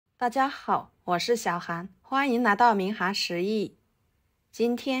大家好，我是小韩，欢迎来到民寒食艺。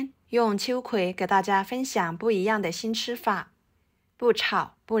今天用秋葵给大家分享不一样的新吃法，不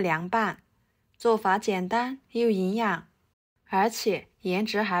炒不凉拌，做法简单又营养，而且颜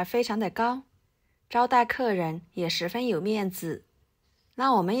值还非常的高，招待客人也十分有面子。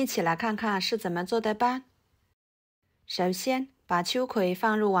那我们一起来看看是怎么做的吧。首先把秋葵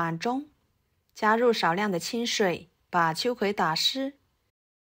放入碗中，加入少量的清水，把秋葵打湿，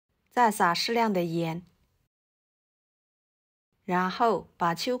再撒适量的盐，然后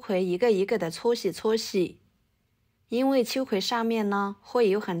把秋葵一个一个的搓洗，因为秋葵上面呢会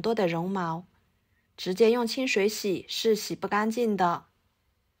有很多的绒毛，直接用清水洗是洗不干净的。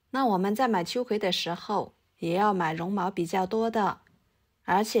那我们在买秋葵的时候，也要买绒毛比较多的，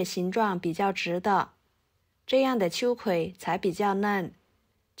而且形状比较直的，这样的秋葵才比较嫩，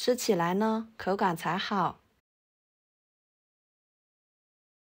吃起来呢口感才好。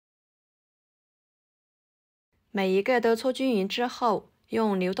每一个都搓均匀之后，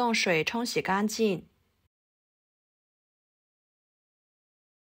用流动水冲洗干净。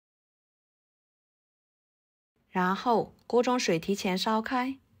然后锅中水提前烧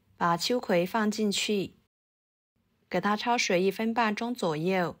开，把秋葵放进去，给它焯水1分半钟左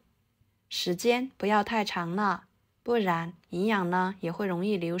右，时间不要太长了，不然营养呢也会容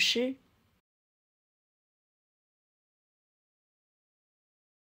易流失。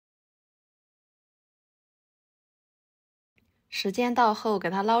时间到后，给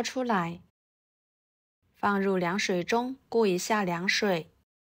它捞出来，放入凉水中过一下凉水。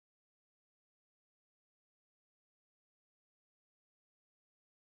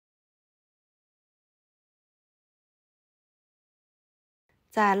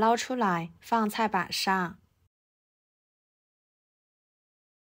再捞出来，放菜板上，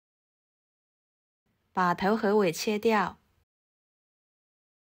把头和尾切掉。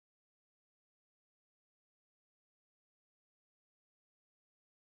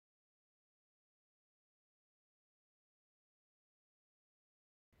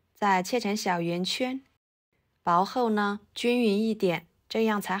再切成小圆圈，薄厚呢均匀一点，这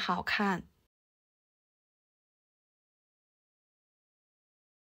样才好看。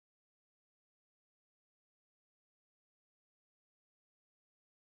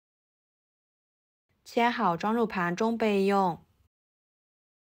切好装入盘中备用。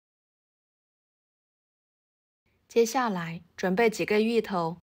接下来准备几个芋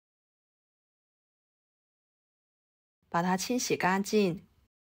头，把它清洗干净。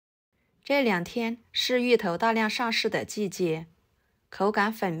这2天是芋头大量上市的季节，口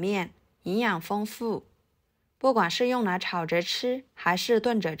感粉面，营养丰富，不管是用来炒着吃，还是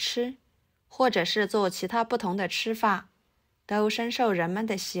炖着吃，或者是做其他不同的吃法，都深受人们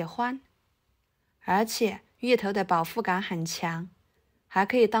的喜欢。而且芋头的饱腹感很强，还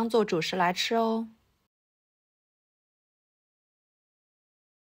可以当做主食来吃哦。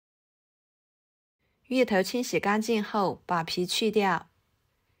芋头清洗干净后，把皮去掉。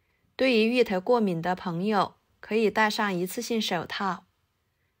对于芋头过敏的朋友，可以戴上一次性手套，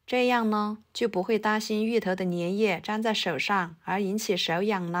这样呢就不会担心芋头的粘液粘在手上而引起手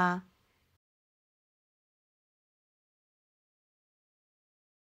痒啦。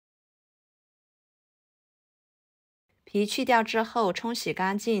皮去掉之后冲洗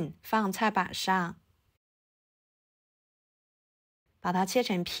干净，放菜板上，把它切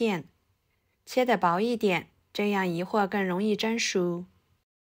成片，切得薄一点，这样一会儿更容易蒸熟。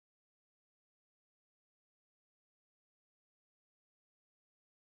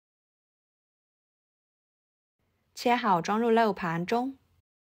切好装入漏盘中，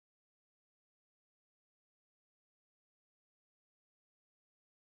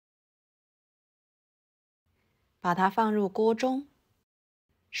把它放入锅中，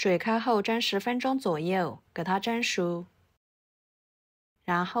水开后蒸10分钟左右，给它蒸熟。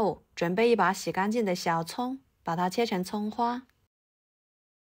然后准备一把洗干净的小葱，把它切成葱花，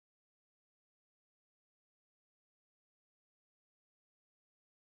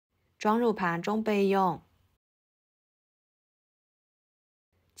装入盘中备用。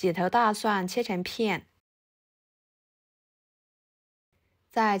几头大蒜切成片，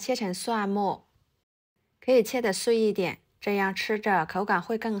再切成蒜末，可以切得碎一点，这样吃着口感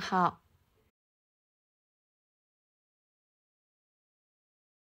会更好。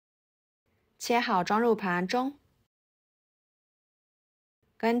切好装入盘中，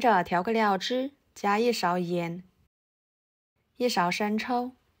跟着调个料汁，加1勺盐，1勺生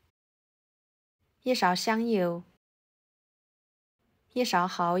抽，1勺香油，1勺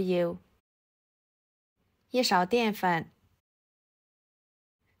蚝油，1勺淀粉，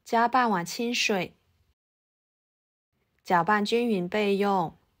加半碗清水，搅拌均匀备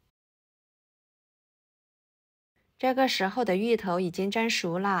用。这个时候的芋头已经蒸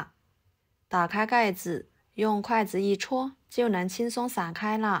熟了，打开盖子，用筷子一戳，就能轻松散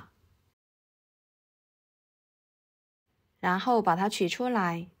开了。然后把它取出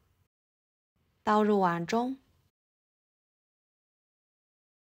来，倒入碗中，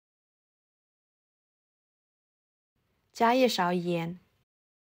加1勺盐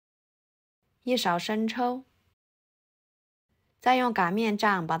，1勺生抽，再用擀面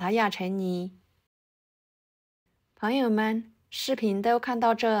杖把它压成泥。朋友们，视频都看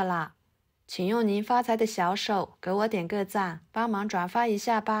到这了，请用您发财的小手给我点个赞，帮忙转发一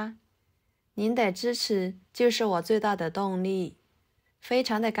下吧。您的支持就是我最大的动力，非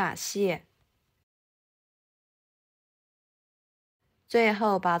常的感谢。最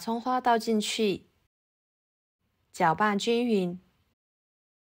后把葱花倒进去，搅拌均匀。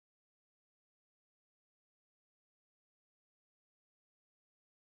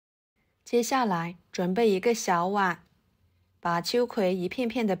接下来准备一个小碗，把秋葵一片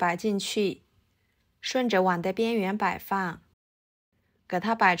片的摆进去，顺着碗的边缘摆放，给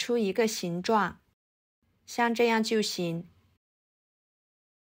它摆出一个形状，像这样就行。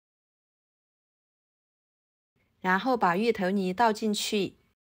然后把芋头泥倒进去，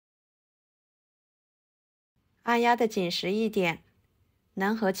按压的紧实一点，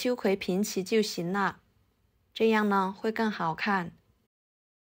能和秋葵平齐就行了，这样呢会更好看。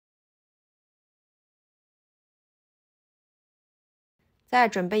再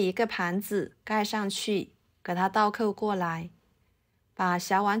准备一个盘子盖上去，给它倒扣过来，把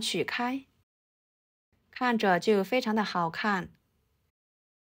小碗取开，看着就非常的好看。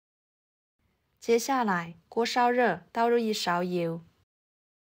接下来锅烧热，倒入1勺油，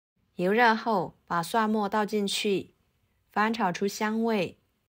油热后把蒜末倒进去，翻炒出香味，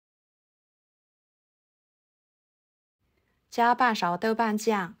加半勺豆瓣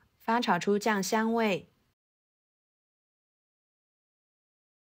酱，翻炒出酱香味。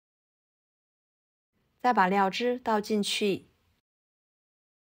再把料汁倒进去，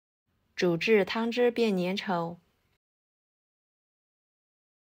煮至汤汁变粘稠。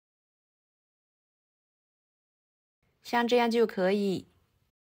像这样就可以。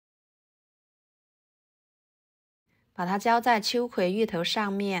把它浇在秋葵芋头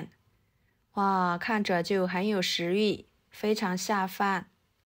上面，哇，看着就很有食欲，非常下饭。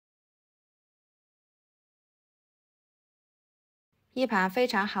一盘非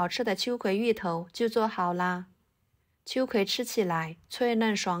常好吃的秋葵芋头就做好啦。秋葵吃起来脆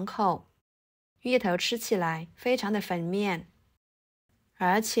嫩爽口，芋头吃起来非常的粉面，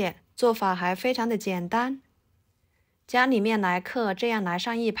而且做法还非常的简单。家里面来客这样来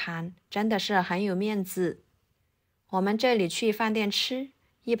上一盘，真的是很有面子。我们这里去饭店吃，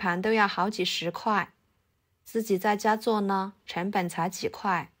一盘都要好几十块，自己在家做呢，成本才几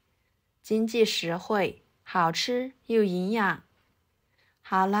块，经济实惠，好吃又营养。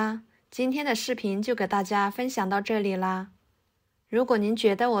好啦，今天的视频就给大家分享到这里啦。如果您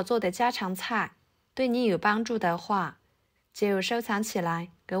觉得我做的家常菜对你有帮助的话，就收藏起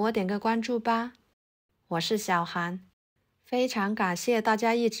来，给我点个关注吧。我是小韩，非常感谢大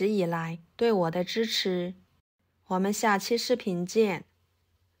家一直以来对我的支持。我们下期视频见，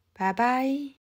拜拜。